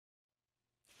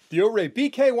The OREI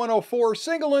BK104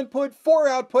 single input, 4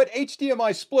 output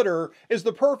HDMI splitter is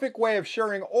the perfect way of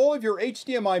sharing all of your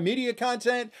HDMI media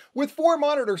content with 4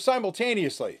 monitors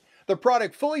simultaneously. The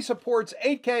product fully supports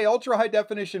 8K ultra high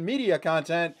definition media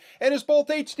content and is both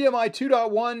HDMI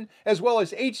 2.1 as well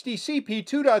as HDCP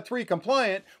 2.3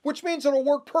 compliant, which means it'll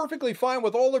work perfectly fine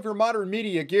with all of your modern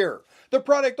media gear. The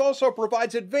product also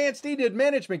provides advanced EDID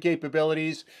management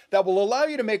capabilities that will allow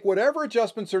you to make whatever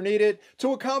adjustments are needed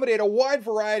to accommodate a wide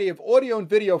variety of audio and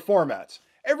video formats.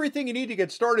 Everything you need to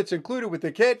get started is included with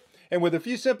the kit, and with a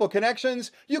few simple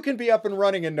connections, you can be up and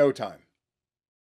running in no time.